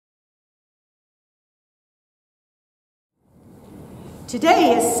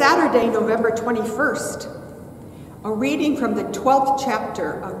Today is Saturday, November 21st, a reading from the 12th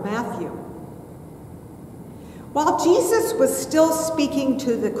chapter of Matthew. While Jesus was still speaking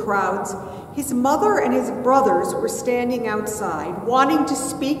to the crowds, his mother and his brothers were standing outside, wanting to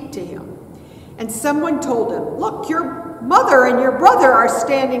speak to him. And someone told him, "Look, your mother and your brother are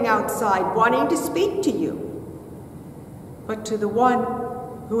standing outside, wanting to speak to you." But to the one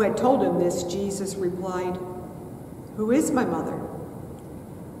who had told him this, Jesus replied, "Who is my mother?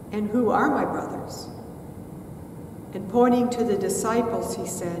 And who are my brothers?" And pointing to the disciples, he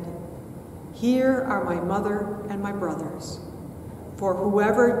said, "Here are my mother and my brothers. For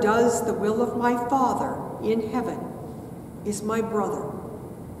whoever does the will of my Father in heaven is my brother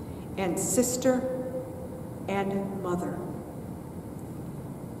and sister and mother."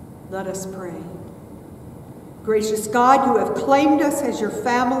 Let us pray. Gracious God, you have claimed us as your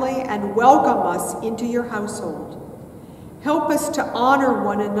family and welcome us into your household. Help us to honor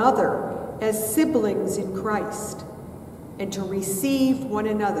one another as siblings in Christ and to receive one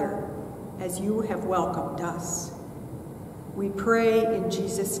another as you have welcomed us. We pray in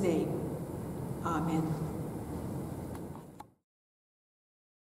Jesus' name. Amen.